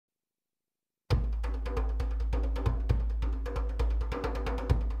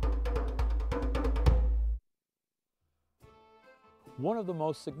One of the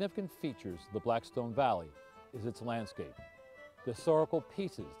most significant features of the Blackstone Valley is its landscape, the historical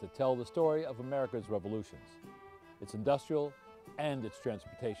pieces that tell the story of America's revolutions, its industrial and its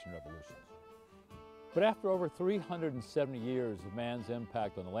transportation revolutions. But after over 370 years of man's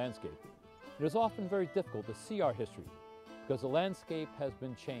impact on the landscape, it is often very difficult to see our history because the landscape has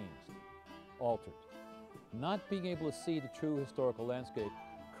been changed, altered. Not being able to see the true historical landscape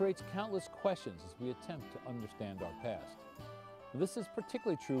creates countless questions as we attempt to understand our past. This is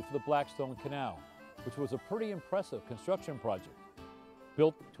particularly true for the Blackstone Canal, which was a pretty impressive construction project.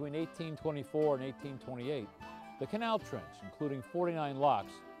 Built between 1824 and 1828, the canal trench, including 49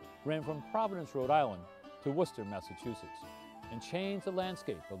 locks, ran from Providence, Rhode Island to Worcester, Massachusetts, and changed the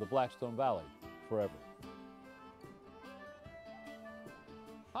landscape of the Blackstone Valley forever.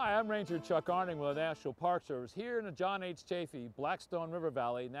 Hi, I'm Ranger Chuck Arning with the National Park Service here in the John H. Chafee Blackstone River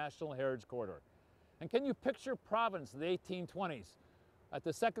Valley National Heritage Corridor. And can you picture Providence in the 1820s at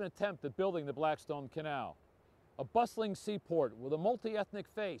the second attempt at building the Blackstone Canal? A bustling seaport with a multi-ethnic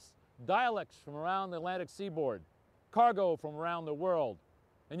face, dialects from around the Atlantic seaboard, cargo from around the world,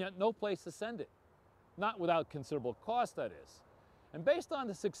 and yet no place to send it. Not without considerable cost, that is. And based on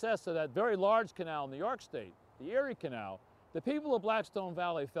the success of that very large canal in New York State, the Erie Canal, the people of Blackstone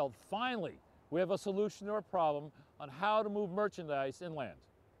Valley felt finally we have a solution to our problem on how to move merchandise inland.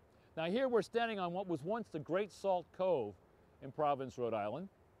 Now here we're standing on what was once the Great Salt Cove in Providence, Rhode Island.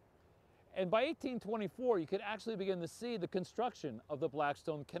 And by 1824, you could actually begin to see the construction of the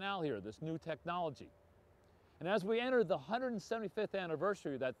Blackstone Canal here, this new technology. And as we enter the 175th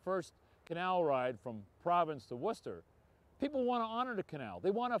anniversary of that first canal ride from Providence to Worcester, people want to honor the canal. They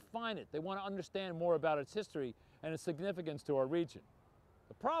want to find it. They want to understand more about its history and its significance to our region.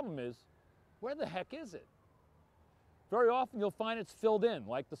 The problem is, where the heck is it? Very often you'll find it's filled in,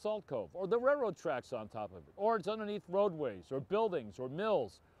 like the Salt Cove, or the railroad tracks on top of it, or it's underneath roadways, or buildings, or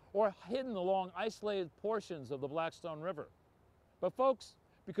mills, or hidden along isolated portions of the Blackstone River. But folks,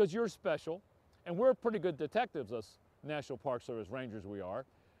 because you're special, and we're pretty good detectives, us National Park Service Rangers we are,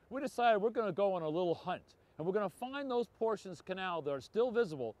 we decided we're going to go on a little hunt, and we're going to find those portions of the canal that are still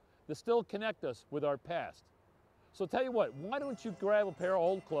visible, that still connect us with our past. So tell you what, why don't you grab a pair of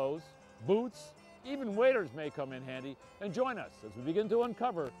old clothes, boots, even waders may come in handy, and join us as we begin to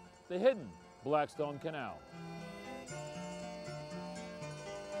uncover the hidden Blackstone Canal.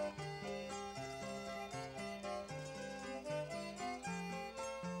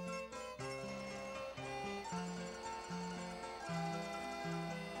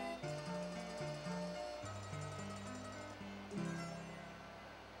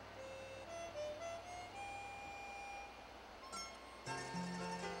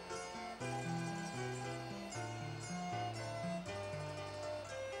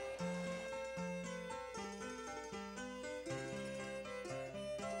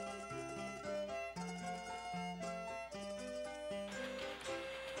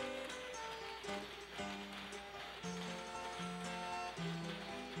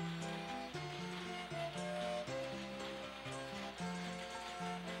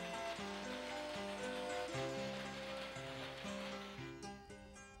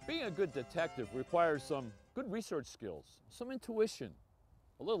 Being a good detective requires some good research skills, some intuition.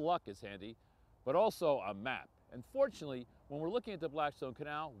 A little luck is handy, but also a map. And fortunately, when we're looking at the Blackstone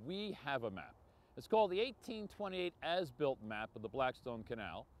Canal, we have a map. It's called the 1828 as-built map of the Blackstone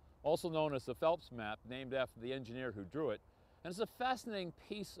Canal, also known as the Phelps map, named after the engineer who drew it. And it's a fascinating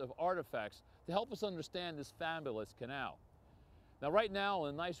piece of artifacts to help us understand this fabulous canal. Now, right now,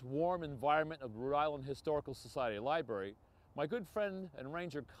 in a nice warm environment of the Rhode Island Historical Society Library, my good friend and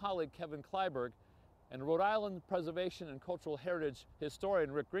ranger colleague Kevin Kleiberg and Rhode Island Preservation and Cultural Heritage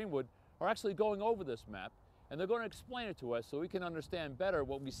historian Rick Greenwood are actually going over this map, and they're going to explain it to us so we can understand better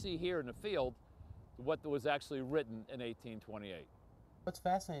what we see here in the field, what was actually written in 1828. What's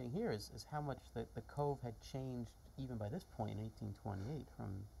fascinating here is how much the cove had changed even by this point in 1828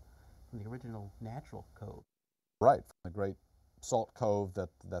 from the original natural cove. Right, from the Great Salt Cove that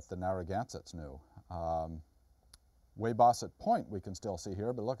the Narragansetts knew. Weybosset Point we can still see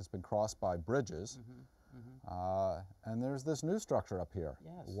here, but look, it's been crossed by bridges. And there's this new structure up here,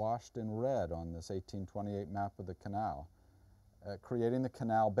 yes, washed in red on this 1828 map of the canal, creating the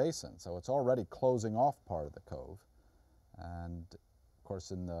canal basin. So it's already closing off part of the cove. And of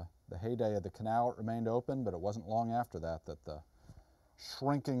course, in the heyday of the canal, it remained open, but it wasn't long after that that the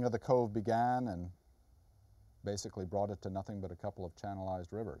shrinking of the cove began and basically brought it to nothing but a couple of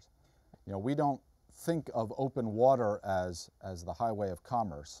channelized rivers. You know, we don't think of open water as the highway of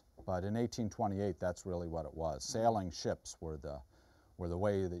commerce, but in 1828 that's really what it was. Sailing ships were the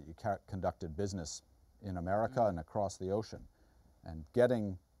way that you conducted business in America and across the ocean. And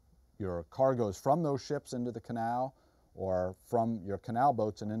getting your cargoes from those ships into the canal, or from your canal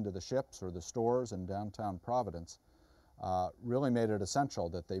boats and into the ships or the stores in downtown Providence, really made it essential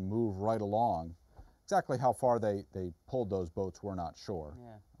that they move right along. Exactly how far they pulled those boats, we're not sure.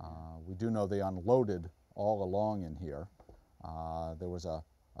 Yeah. We do know they unloaded all along in here. There was a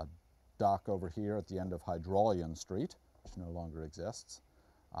dock over here at the end of Hydraulian Street, which no longer exists.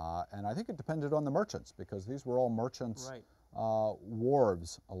 And I think it depended on the merchants, because these were all merchants' Right.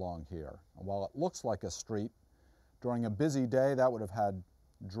 wharves along here. And while it looks like a street, during a busy day that would have had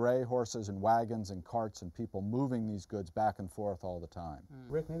dray horses and wagons and carts and people moving these goods back and forth all the time.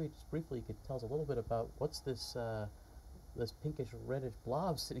 Rick, maybe just briefly you could tell us a little bit about what's this this pinkish reddish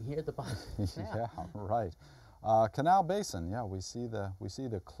blob sitting here at the bottom of the canal. Yeah, right. Canal basin, yeah, we see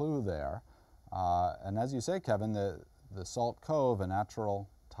the clue there. And as you say, Kevin, the Salt Cove, a natural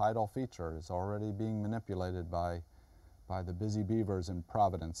tidal feature, is already being manipulated by the busy beavers in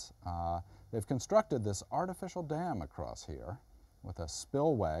Providence. They've constructed this artificial dam across here with a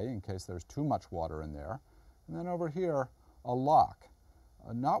spillway in case there's too much water in there. And then over here, a lock.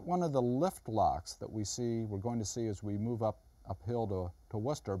 Not one of the lift locks that we're going to see as we move uphill to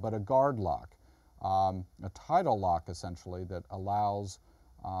Worcester, but a guard lock. A tidal lock, essentially, that allows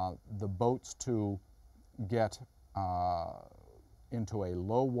the boats to get into a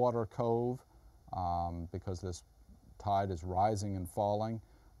low water cove because this tide is rising and falling.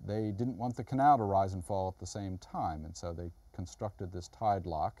 They didn't want the canal to rise and fall at the same time, and so they constructed this tide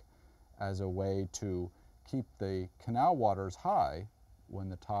lock as a way to keep the canal waters high when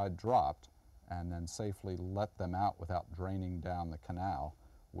the tide dropped, and then safely let them out without draining down the canal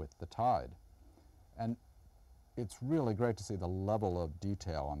with the tide. And it's really great to see the level of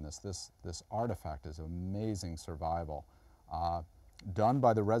detail on this. This artifact is amazing survival. Done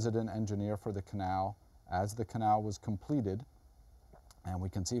by the resident engineer for the canal as the canal was completed. And we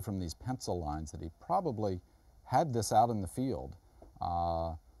can see from these pencil lines that he probably had this out in the field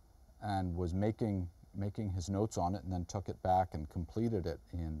and was making his notes on it, and then took it back and completed it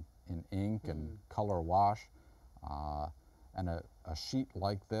in ink and color wash. And a sheet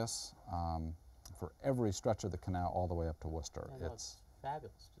like this for every stretch of the canal all the way up to Worcester. Yeah, no, it's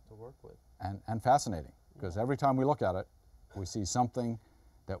fabulous to work with. And fascinating, because every time we look at it, we see something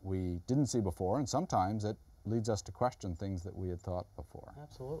that we didn't see before, and sometimes it leads us to question things that we had thought before.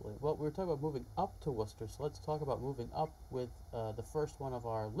 Absolutely. Well, we were talking about moving up to Worcester, so let's talk about moving up with the first one of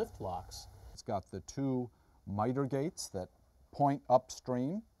our lift locks. It's got the two miter gates that point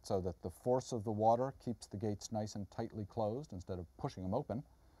upstream so that the force of the water keeps the gates nice and tightly closed instead of pushing them open,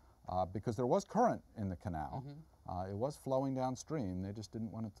 because there was current in the canal. It was flowing downstream. They just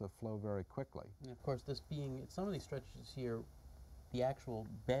didn't want it to flow very quickly. And of course, this being, some of these stretches here, the actual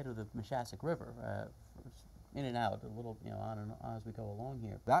bed of the Mashassack River, in and out, a little, on and on as we go along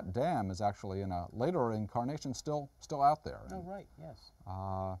here. That dam is actually in a later incarnation still out there. Oh, right, yes.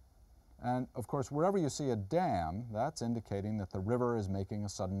 And of course, wherever you see a dam, that's indicating that the river is making a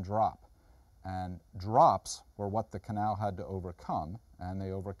sudden drop. And drops were what the canal had to overcome, and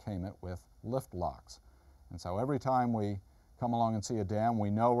they overcame it with lift locks. And so every time we come along and see a dam, we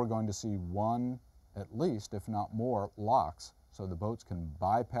know we're going to see one, at least, if not more, locks, so the boats can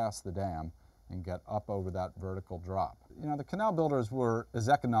bypass the dam and get up over that vertical drop. The canal builders were as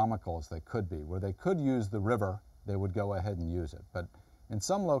economical as they could be. Where they could use the river, they would go ahead and use it. But in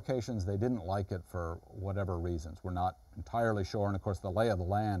some locations, they didn't like it for whatever reasons. We're not entirely sure, and of course, the lay of the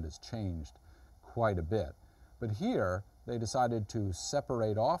land has changed quite a bit. But here, they decided to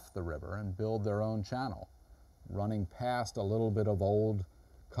separate off the river and build their own channel, running past a little bit of old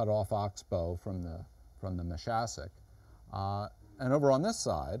cut-off oxbow from the Mashassack. And over on this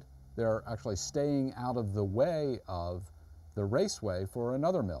side, they're actually staying out of the way of the raceway for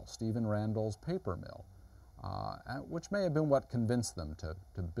another mill, Stephen Randall's paper mill, which may have been what convinced them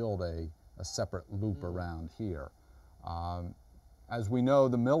to build a separate loop around here. As we know,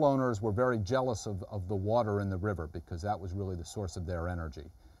 the mill owners were very jealous of the water in the river, because that was really the source of their energy.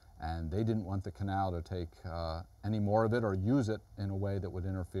 And they didn't want the canal to take any more of it or use it in a way that would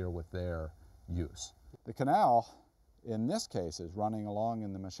interfere with their use. The canal, in this case, is running along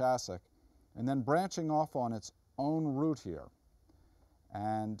in the Mashassack and then branching off on its own route here.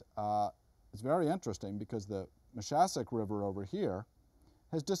 And it's very interesting because the Mashassack River over here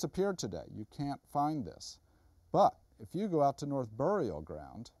has disappeared today. You can't find this. But if you go out to North Burial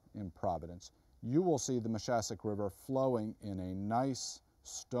Ground in Providence, you will see the Mashassack River flowing in a nice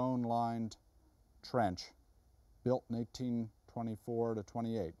stone-lined trench built in 1824 to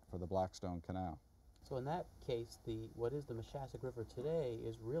 28 for the Blackstone Canal. So in that case, what is the Mashassack River today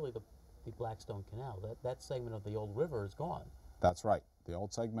is really the Blackstone Canal. That segment of the old river is gone. That's right. The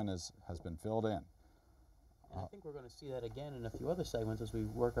old segment has been filled in. And I think we're going to see that again in a few other segments as we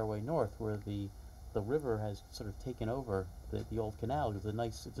work our way north, where the river has sort of taken over the old canal.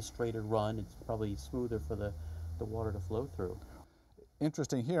 It's a straighter run. It's probably smoother for the water to flow through.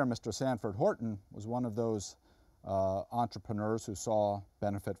 Interesting here, Mr. Sanford Horton was one of those entrepreneurs who saw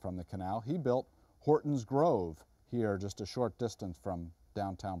benefit from the canal. He built Horton's Grove here, just a short distance from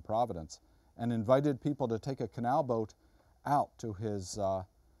downtown Providence, and invited people to take a canal boat out to his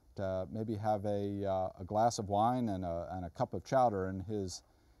to maybe have a glass of wine and a cup of chowder in his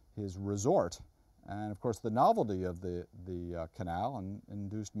resort. And of course the novelty of the canal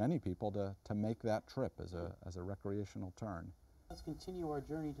induced many people to make that trip as a recreational turn. Let's continue our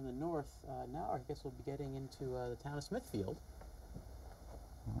journey to the north. Now I guess we'll be getting into the town of Smithfield.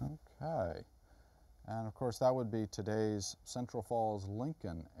 Okay. And of course that would be today's Central Falls,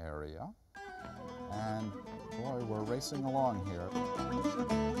 Lincoln area. And boy, we're racing along here.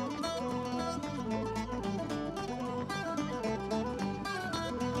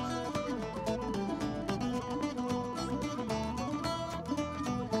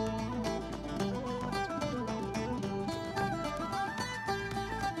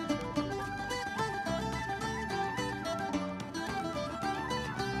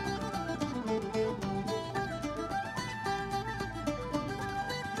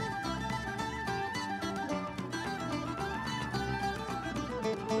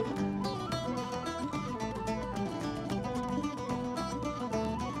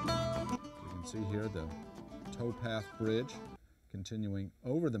 See here the towpath bridge continuing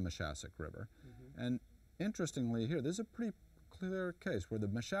over the Mashassack River. And interestingly here, there's a pretty clear case where the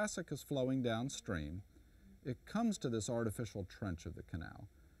Mashassack is flowing downstream. It comes to this artificial trench of the canal,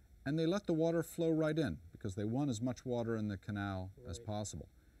 and they let the water flow right in because they want as much water in the canal as possible.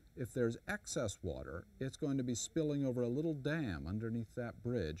 If there's excess water, it's going to be spilling over a little dam underneath that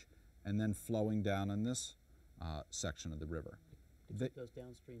bridge and then flowing down in this section of the river. To keep those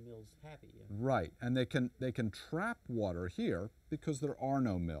downstream mills happy. Yeah. Right, and they can trap water here because there are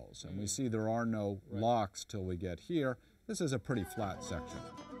no mills, and we see there are no locks till we get here. This is a pretty flat section.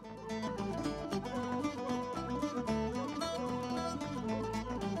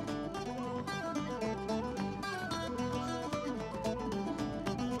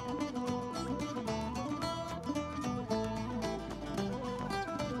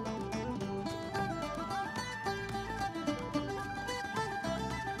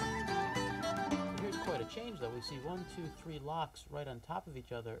 Change though, we see 1, 2, 3 locks right on top of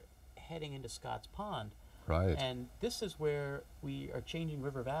each other heading into Scotts Pond. Right. And this is where we are changing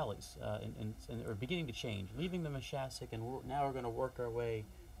river valleys and are beginning to change, leaving the Mashassack, and now we're going to work our way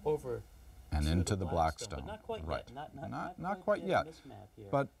over and into the Blackstone. But not quite right. yet. Not quite yet. On this map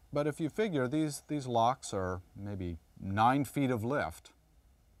here. But if you figure these locks are maybe 9 feet of lift,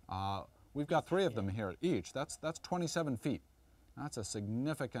 we've got 3 of them here each. That's 27 feet. That's a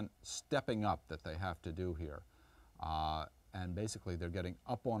significant stepping up that they have to do here. And basically they're getting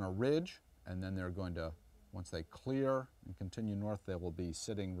up on a ridge, and then they're going to, once they clear and continue north, they will be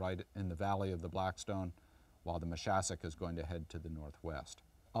sitting right in the valley of the Blackstone, while the Mashassack is going to head to the northwest.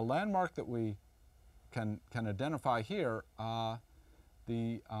 A landmark that we can identify here,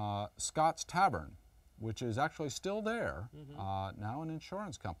 the Scott's Tavern, which is actually still there, now an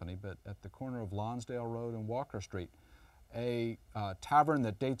insurance company, but at the corner of Lonsdale Road and Walker Street. A tavern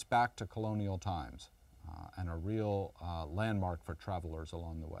that dates back to colonial times and a real landmark for travelers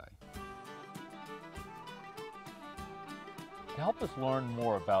along the way. To help us learn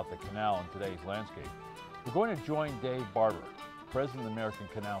more about the canal in today's landscape, we're going to join Dave Barber, President of the American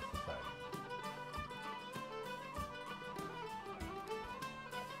Canal Society.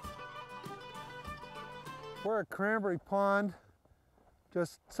 We're at Cranberry Pond,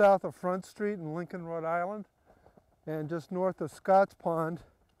 just south of Front Street in Lincoln, Rhode Island, and just north of Scotts Pond,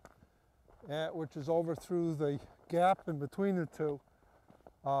 which is over through the gap in between the two.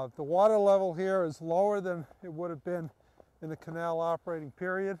 The water level here is lower than it would have been in the canal operating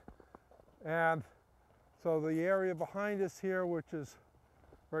period, and so the area behind us here, which is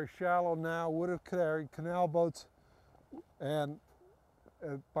very shallow now, would have carried canal boats, and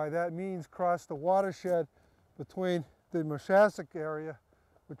by that means crossed the watershed between the Mashassack area,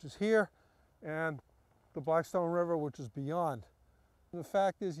 which is here, and the Blackstone River, which is beyond. The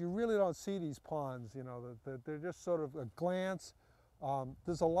fact is, you really don't see these ponds, you know, they're just sort of a glance.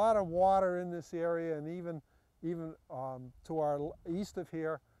 There's a lot of water in this area, and even to our east of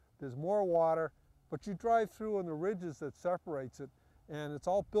here, there's more water, but you drive through on the ridges that separates it, and it's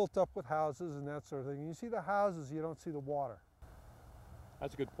all built up with houses and that sort of thing. You see the houses, you don't see the water.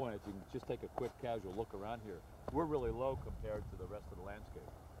 That's a good point. If you can just take a quick casual look around here, we're really low compared to the rest of the landscape.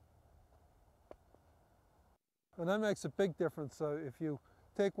 And that makes a big difference. So if you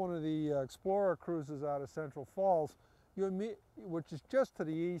take one of the explorer cruises out of Central Falls, which is just to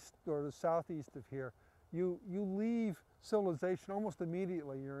the east or the southeast of here, you leave civilization almost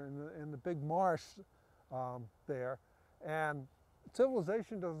immediately. You're in the big marsh there, and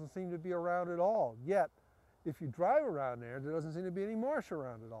civilization doesn't seem to be around at all. Yet, if you drive around there doesn't seem to be any marsh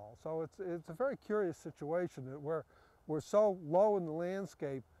around at all. So it's a very curious situation that we're so low in the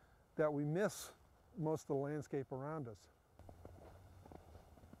landscape that we miss most of the landscape around us.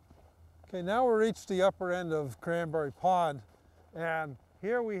 Okay, now we reached the upper end of Cranberry Pond, and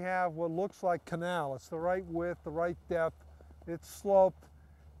here we have what looks like canal. It's the right width, the right depth, it's sloped.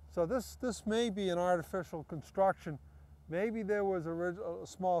 So this may be an artificial construction. Maybe there was a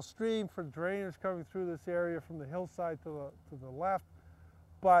small stream for drainage coming through this area from the hillside to the left,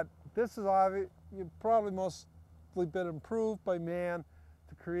 but this is probably mostly been improved by man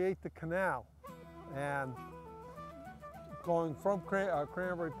to create the canal. And going from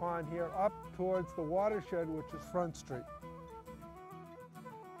Cranberry Pond here up towards the watershed, which is Front Street.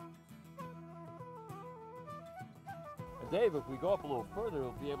 And Dave, if we go up a little further,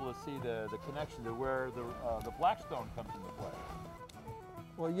 we'll be able to see the connection to where the Blackstone comes into play.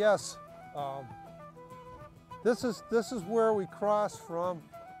 Well, yes, this is where we cross from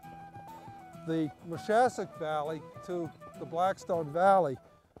the Moshassuck Valley to the Blackstone Valley.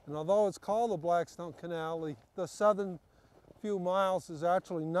 And although it's called the Blackstone Canal, the southern few miles is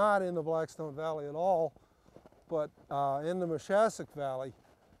actually not in the Blackstone Valley at all, but in the Moshassuck Valley.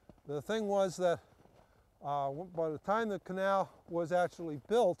 The thing was that by the time the canal was actually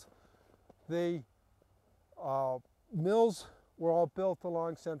built, the mills were all built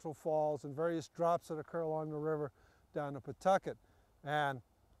along Central Falls and various drops that occur along the river down to Pawtucket. And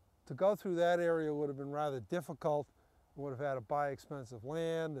to go through that area would have been rather difficult. Would have had to buy expensive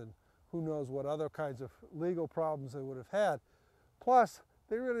land, and who knows what other kinds of legal problems they would have had. Plus,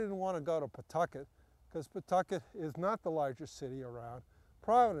 they really didn't want to go to Pawtucket, because Pawtucket is not the largest city around.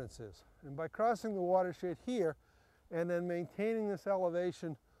 Providence is. And by crossing the watershed here and then maintaining this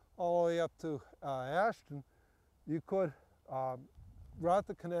elevation all the way up to Ashton, you could route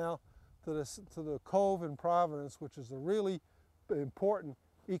the canal to the cove in Providence, which is a really important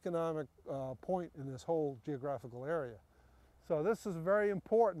economic point in this whole geographical area. So this is very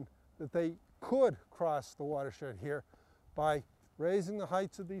important that they could cross the watershed here by raising the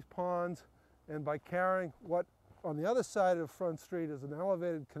heights of these ponds and by carrying what on the other side of Front Street is an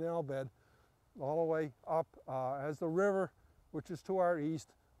elevated canal bed all the way up as the river, which is to our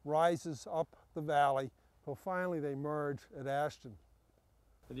east, rises up the valley till finally they merge at Ashton.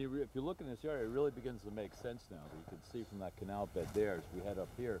 And if you look in this area, it really begins to make sense now. You can see from that canal bed there as we head up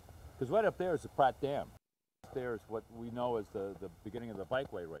here. Because right up there is the Pratt Dam. There is what we know as the beginning of the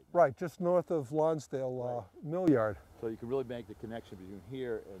bikeway right now. Right, just north of Lonsdale Mill Yard. So you can really make the connection between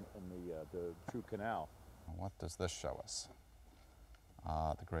here and the true canal. What does this show us?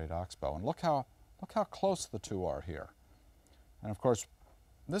 The Great Oxbow. And look how close the two are here. And of course,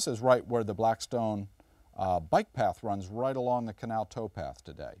 this is right where the Blackstone bike path runs right along the canal towpath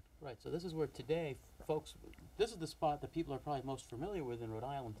today. Right, so this is where today, folks, this is the spot that people are probably most familiar with in Rhode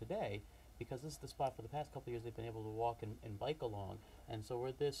Island today, because this is the spot for the past couple of years they've been able to walk and bike along. And so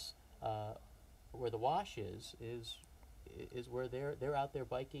where this, where the wash is where they're out there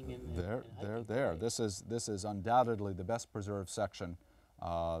biking and They're there. This is undoubtedly the best preserved section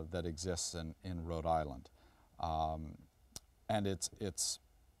that exists in Rhode Island. And it's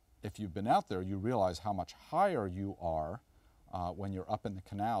if you've been out there, you realize how much higher you are when you're up in the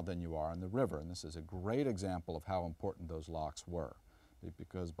canal than you are in the river. And this is a great example of how important those locks were.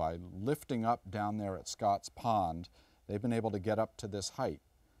 Because by lifting up down there at Scott's Pond, they've been able to get up to this height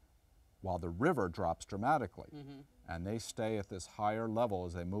while the river drops dramatically. Mm-hmm. And they stay at this higher level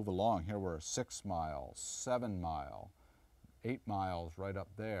as they move along. Here we're 6 miles, 7 mile, 8 miles right up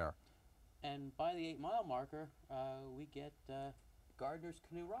there. And by the 8-mile marker, we get Gardner's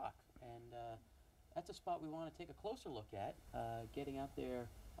Canoe Rock. And that's a spot we want to take a closer look at, getting out there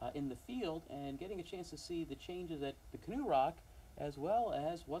in the field and getting a chance to see the changes at the Canoe Rock as well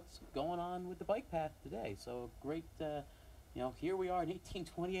as what's going on with the bike path today. So great, you know, here we are in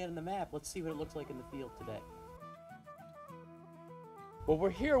 1828 on the map. Let's see what it looks like in the field today. Well,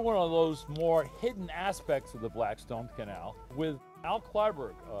 we're here in one of those more hidden aspects of the Blackstone Canal with Al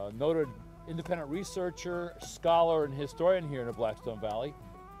Kleiberg, a noted independent researcher, scholar, and historian here in the Blackstone Valley.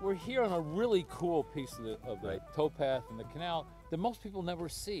 We're here on a really cool piece of the towpath and the canal that most people never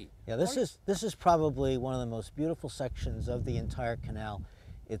see. Yeah, this is probably one of the most beautiful sections of the entire canal.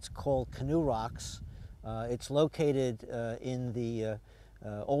 It's called Canoe Rocks. It's located in the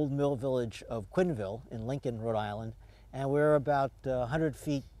old mill village of Quinville in Lincoln, Rhode Island, and we're about 100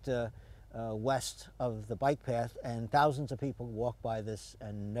 feet west of the bike path, and thousands of people walk by this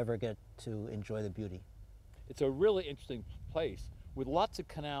and never get to enjoy the beauty. It's a really interesting place with lots of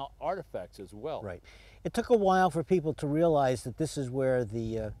canal artifacts as well. Right. It took a while for people to realize that this is where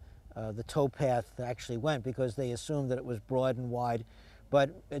the towpath actually went, because they assumed that it was broad and wide.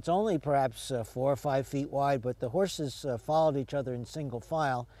 But it's only perhaps 4 or 5 feet wide, but the horses followed each other in single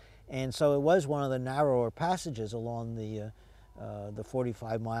file, and so it was one of the narrower passages along the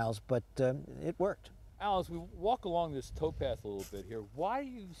 45 miles, but it worked. Al, as we walk along this towpath a little bit here, why do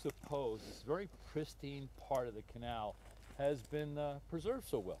you suppose this very pristine part of the canal has been preserved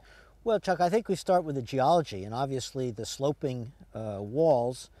so well? Well, Chuck, I think we start with the geology, and obviously the sloping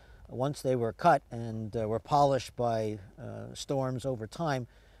walls, once they were cut and were polished by storms over time,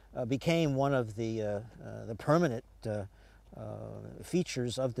 became one of the permanent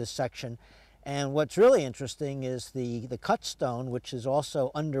features of this section. And what's really interesting is the cut stone, which is also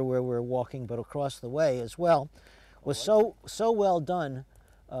under where we're walking, but across the way as well, was so well done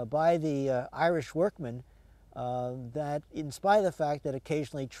by the Irish workmen that, in spite of the fact that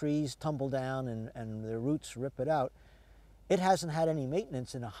occasionally trees tumble down and the roots rip it out, it hasn't had any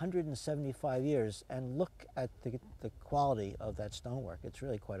maintenance in 175 years. And look at the quality of that stonework. It's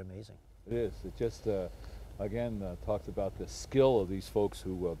really quite amazing. It is. It just, again, talks about the skill of these folks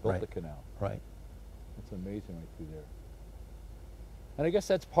who built Right. the canal. Right. It's amazing right through there. And I guess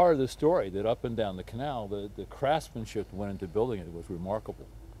that's part of the story, that up and down the canal, the craftsmanship that went into building it was remarkable.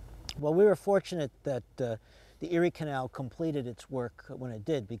 Well, we were fortunate that the Erie Canal completed its work when it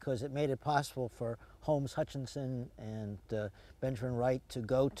did, because it made it possible for Holmes Hutchinson and Benjamin Wright to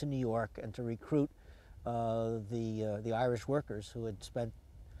go to New York and to recruit the Irish workers who had spent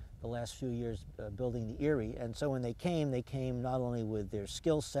the last few years building the Erie. And so when they came not only with their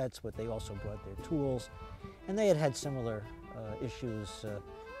skill sets, but they also brought their tools. And they had had similar issues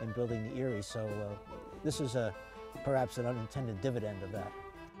in building the Erie. So this is perhaps an unintended dividend of that.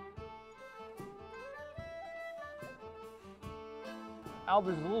 Al,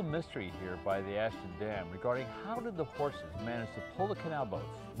 there's a little mystery here by the Ashton Dam regarding how did the horses manage to pull the canal boats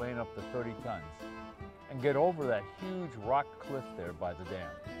weighing up to 30 tons and get over that huge rock cliff there by the dam?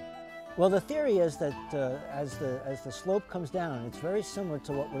 Well, the theory is that as the slope comes down, it's very similar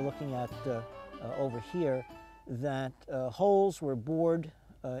to what we're looking at over here, that holes were bored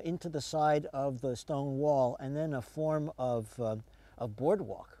into the side of the stone wall, and then a form of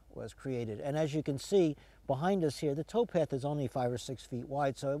boardwalk was created. And as you can see behind us here, the towpath is only 5 or 6 feet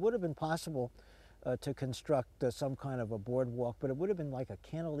wide, so it would have been possible to construct some kind of a boardwalk, but it would have been like a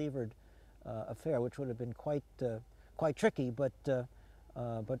cantilevered affair, which would have been quite tricky, but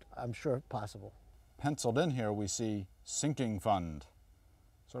I'm sure possible. Penciled in here we see sinking fund,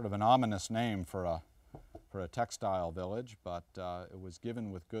 sort of an ominous name for a textile village, but it was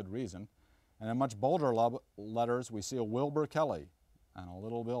given with good reason. And in much bolder letters we see a Wilbur Kelly and a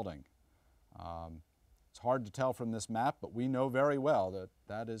little building. It's hard to tell from this map, but we know very well that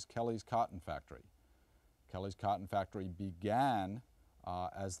that is Kelly's Cotton Factory. Kelly's Cotton Factory began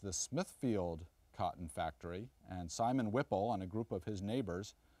as the Smithfield Cotton Factory, and Simon Whipple and a group of his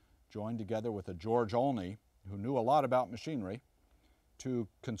neighbors joined together with a George Olney, who knew a lot about machinery, to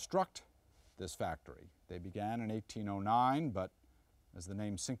construct this factory. They began in 1809, but as the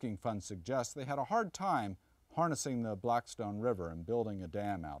name Sinking Fund suggests, they had a hard time harnessing the Blackstone River and building a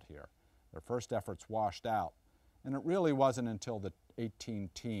dam out here. Their first efforts washed out, and it really wasn't until the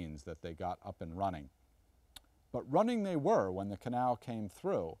 18-teens that they got up and running. But running they were when the canal came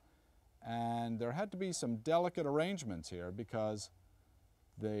through, and there had to be some delicate arrangements here because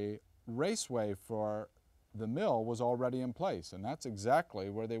the raceway for the mill was already in place, and that's exactly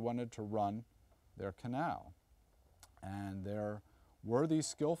where they wanted to run their canal. And there were these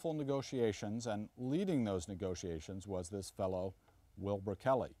skillful negotiations, and leading those negotiations was this fellow Wilbur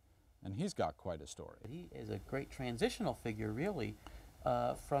Kelly, and he's got quite a story. He is a great transitional figure, really,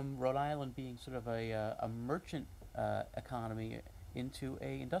 from Rhode Island being sort of a merchant economy into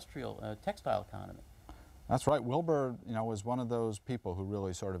a industrial textile economy. That's right. Wilbur, was one of those people who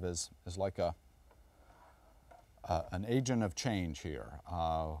really sort of is like an agent of change here.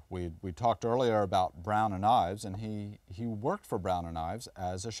 We talked earlier about Brown and Ives, and he worked for Brown and Ives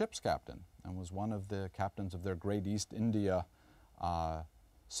as a ship's captain and was one of the captains of their Great East India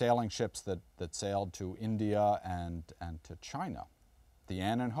sailing ships that sailed to India and to China. The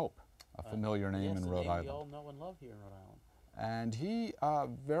Ann and Hope, a familiar name in Rhode Island. We all know and love here in Rhode Island. And he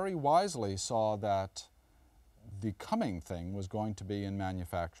very wisely saw that the coming thing was going to be in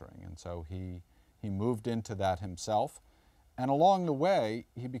manufacturing, and so he He moved into that himself, and along the way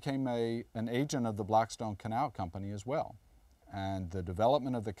he became an agent of the Blackstone Canal Company as well. And the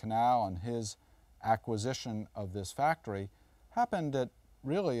development of the canal and his acquisition of this factory happened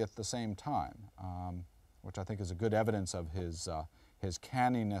really at the same time, which I think is a good evidence of his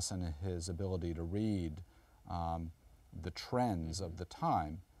canniness and his ability to read the trends of the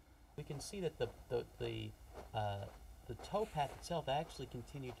time. We can see that the towpath itself actually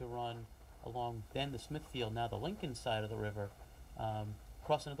continued to run along then the Smithfield, now the Lincoln side of the river,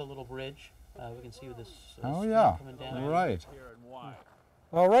 crossing the little bridge. We can see this Oh stream yeah, coming down. right. Here and why?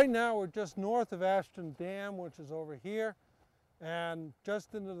 Right now we're just north of Ashton Dam, which is over here, and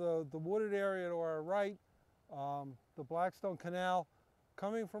just into the wooded area to our right, the Blackstone Canal,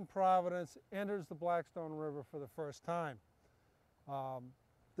 coming from Providence, enters the Blackstone River for the first time.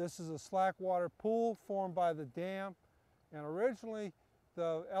 This is a slackwater pool formed by the dam, and originally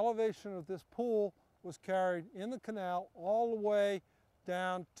the elevation of this pool was carried in the canal all the way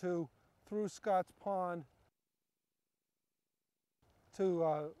down through Scotts Pond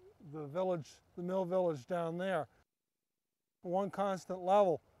to the village, the mill village down there. One constant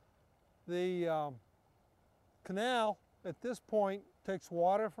level. The canal at this point takes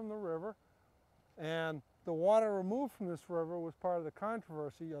water from the river, and the water removed from this river was part of the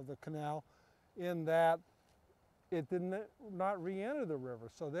controversy of the canal in that it did not re-enter the river.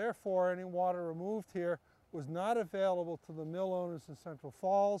 So therefore any water removed here was not available to the mill owners in Central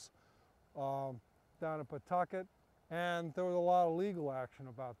Falls, down in Pawtucket, and there was a lot of legal action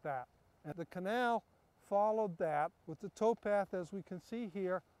about that. And the canal followed that with the towpath, as we can see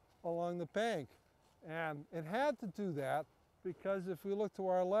here, along the bank. And it had to do that because if we look to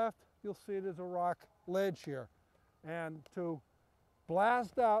our left, you'll see there's a rock ledge here. And to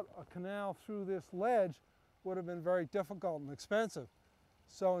blast out a canal through this ledge would have been very difficult and expensive.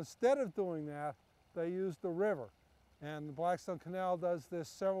 So instead of doing that, they used the river. And the Blackstone Canal does this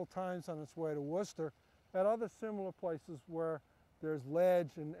several times on its way to Worcester, at other similar places where there's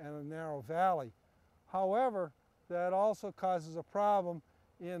ledge and a narrow valley. However, that also causes a problem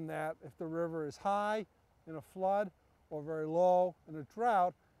in that if the river is high in a flood or very low in a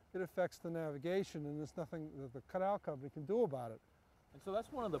drought, it affects the navigation, and there's nothing that the canal company can do about it. And so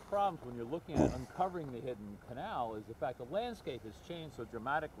that's one of the problems when you're looking at uncovering the hidden canal, is the fact the landscape has changed so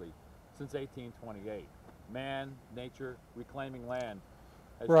dramatically since 1828. Man, nature, reclaiming land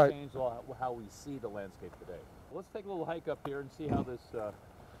has Right. changed how we see the landscape today. Let's take a little hike up here and see how this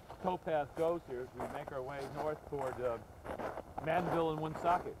towpath goes here as we make our way north toward Manville and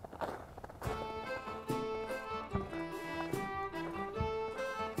Woonsocket.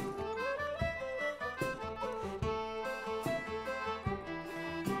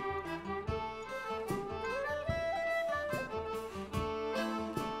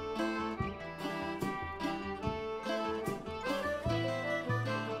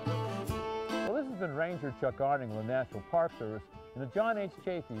 Been Ranger Chuck Arning with the National Park Service in the John H.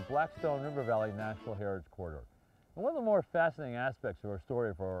 Chafee Blackstone River Valley National Heritage Corridor. And one of the more fascinating aspects of our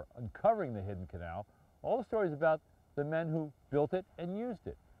story for uncovering the hidden canal, all the stories about the men who built it and used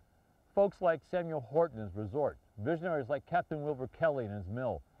it. Folks like Samuel Horton and his resort, visionaries like Captain Wilbur Kelly and his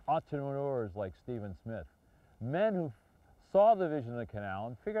mill, entrepreneurs like Stephen Smith, men who saw the vision of the canal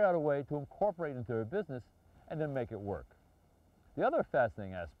and figured out a way to incorporate it into their business and then make it work. The other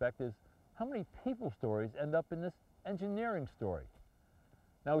fascinating aspect is how many people stories end up in this engineering story.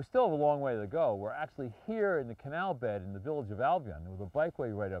 Now, we still have a long way to go. We're actually here in the canal bed in the village of Albion with a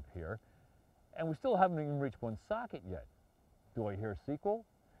bikeway right up here, and we still haven't even reached Woonsocket yet. Do I hear a sequel?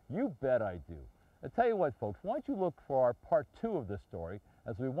 You bet I do. I tell you what, folks, why don't you look for our part 2 of this story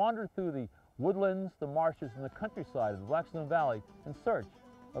as we wander through the woodlands, the marshes, and the countryside of the Blackstone Valley in search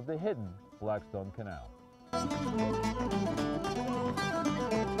of the hidden Blackstone Canal.